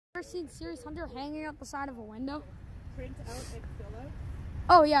Ever seen Serious Hunter hanging out the side of a window? Print out and fill out?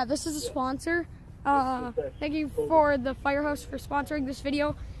 Oh yeah, this is a sponsor. Thank you for the Firehouse for sponsoring this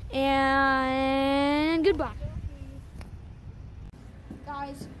video, and goodbye.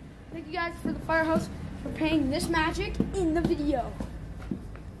 Guys, thank you guys for the Firehouse for paying this magic in the video.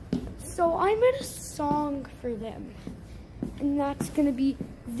 So I made a song for them, and that's gonna be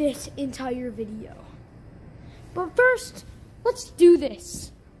this entire video. But first, let's do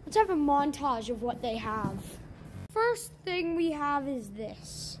this. Let's have a montage of what they have. First thing we have is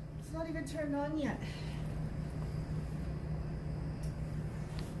this. It's not even turned on yet.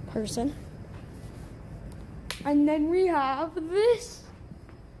 Person. And then we have this.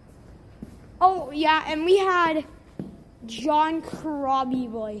 Oh yeah, and we had John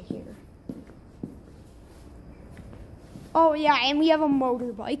Krabby Boy here. Oh yeah, and we have a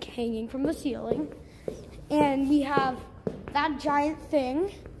motorbike hanging from the ceiling. And we have that giant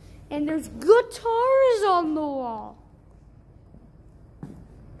thing. And there's guitars on the wall.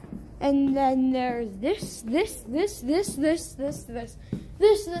 And then there's this.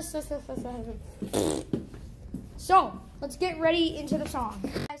 So, let's get ready into the song.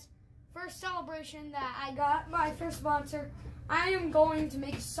 Guys, first celebration that I got my first sponsor, I am going to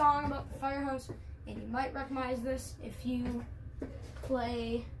make a song about the Firehouse. And you might recognize this if you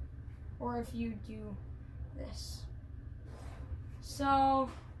play or if you do this. So,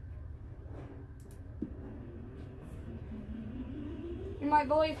 you might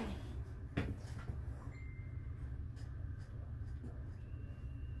believe me.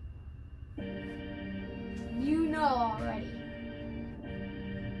 You know already.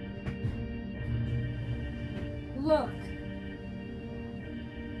 Look.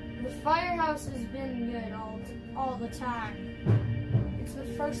 The Firehouse has been good all the time. It's the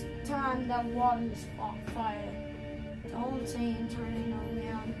first time that water's fought fire. Don't say and turning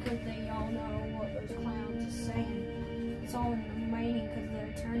around because they all know what those clowns are saying. It's all in the meaning because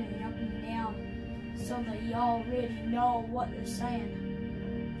they're turning up and down. So they already know what they're saying.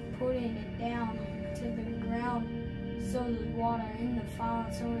 Putting it down to the ground. So the water in the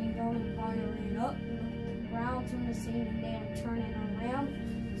fire, so we going firing up. The ground from the scene and they're turning around.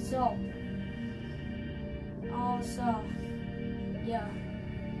 So, also, yeah,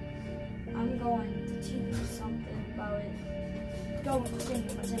 I'm going to teach you something about it. Go sing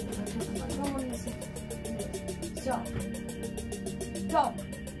it, go on and sing it. So, go.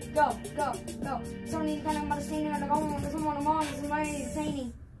 Somebody's kind of about to sing it, and I'm going to someone among us, somebody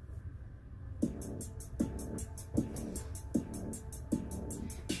singing.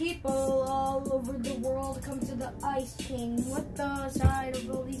 People all over the world come to the Ice King with the side of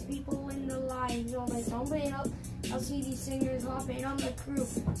all these people in the line. So they sum it up. I'll see these singers hopping on the crew.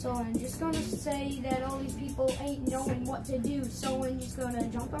 So I'm just gonna say that all these people ain't knowing what to do. So I'm just gonna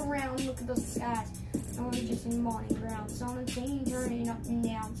jump around, look at the skies. So I'm just in morning ground. So I'm singing, turning up and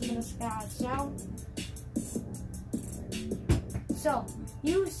down to the skies. So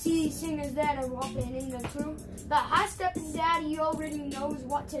you see singers that are walking in the crew. The high-stepping daddy already knows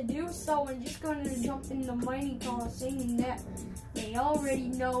what to do, so I'm just going to jump in the mining car singing that. They already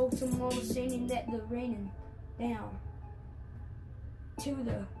know tomorrow singing that they're raining down to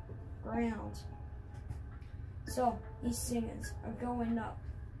the ground. So these singers are going up.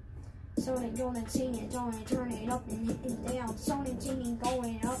 So they're going and singing, turning up and hitting down. So they're singing,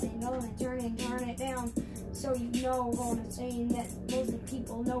 going up and going and turning it down. So you know, going and saying that most of the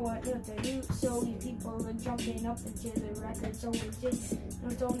people know what to do. So these people are jumping up into the record. So we just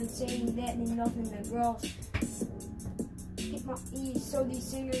don't saying that and nothing the girls hit my ears. So these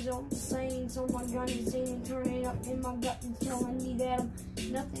singers are saying, so my gun is singing, turning up in my gut and telling me that I'm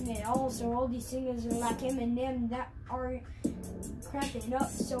nothing at all. So all these singers are like Eminem that are cramping up.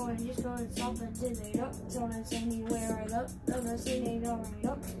 So I'm just going to stop until they up. So I'm singing where it up. So I'm singing going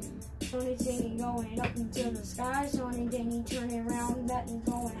up. So I'm singing going up into the sky. So I'm singing turning around that and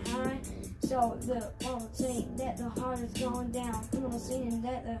going high. So the saying that the heart is going down. I'm singing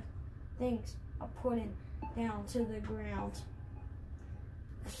that the things are putting down to the ground.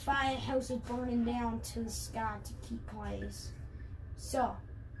 The Firehouse is burning down to the sky to keep place. So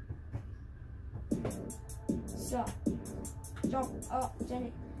jump up,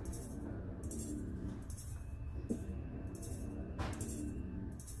 Jenny.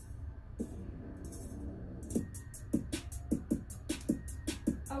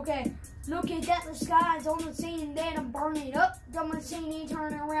 Okay, look at that, the sky's on the scene, then I'm burning up. I'm singing,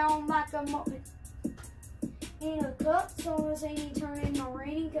 turn around like I'm up in a cup. So I'm saying turning my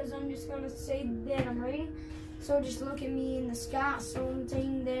raining, because I'm just gonna say that I'm raining. So just look at me in the sky. So I'm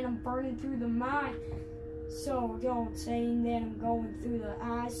saying that I'm burning through the mind. So don't saying that I'm going through the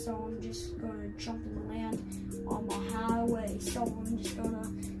ice, so I'm just gonna jump and land on my highway. So I'm just gonna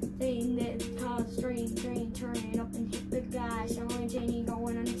saying that the car's straight, turning up and hit the guy. So I'm saying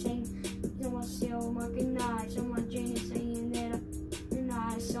going and saying, someone still marking knives. Someone Jane is saying that I'm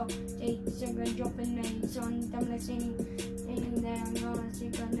nice. So they gonna jump and land. So I'm saying that I'm gonna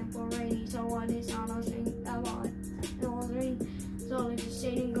sink a nipple rainy. So what is on a thing about it? So they're just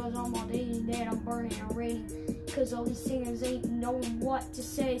saying goes on all day that I'm burning and raining. Cause all these singers ain't knowing what to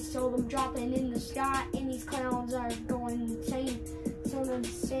say. So them dropping in the sky and these clowns are going insane. So they're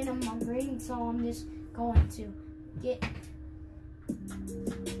just saying I'm migrating, so I'm just going to get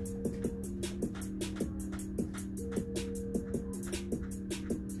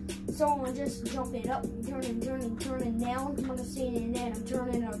so I'm just jumping up and turning down. I'm gonna saying that I'm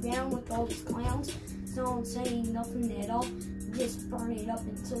turning around with all these clowns. So I'm saying nothing at all. Just burn it up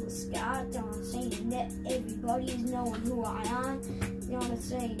into the sky. So I'm saying that everybody is knowing who I am. You know what I'm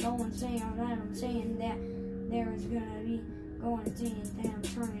saying? Going saying that I'm saying that there is gonna be going saying that I'm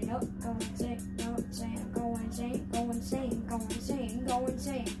turning up. Going saying going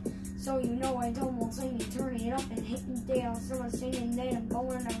saying. So you know I don't want saying turning it up and hitting down. So I'm saying that I'm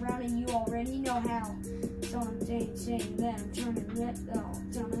going around and you already know how. So I'm saying that I'm turning it up.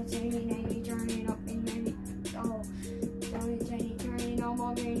 So I'm saying maybe turning up and maybe oh. So I'm saying turning on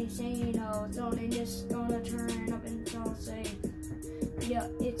my brain and saying oh. So they're just gonna turn up and so saying yeah,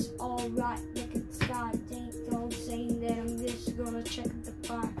 it's alright. Look at the sky. Don't saying that I'm just gonna check the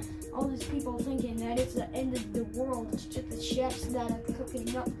fire. All these people thinking that it's the end of the world. It's just the chefs that are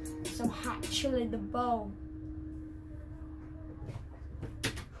cooking up some hot chili de bow.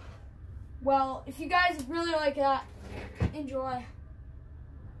 Well, if you guys really like that, enjoy.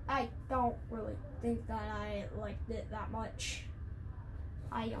 I don't really think that I liked it that much.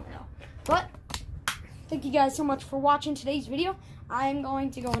 I don't know. But thank you guys so much for watching today's video. I'm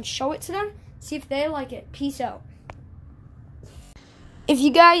going to go and show it to them, see if they like it. Peace out. If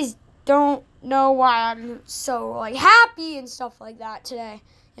you guys don't know why I'm so like happy and stuff like that today,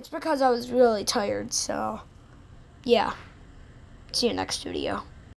 it's because I was really tired. So yeah, see you next video.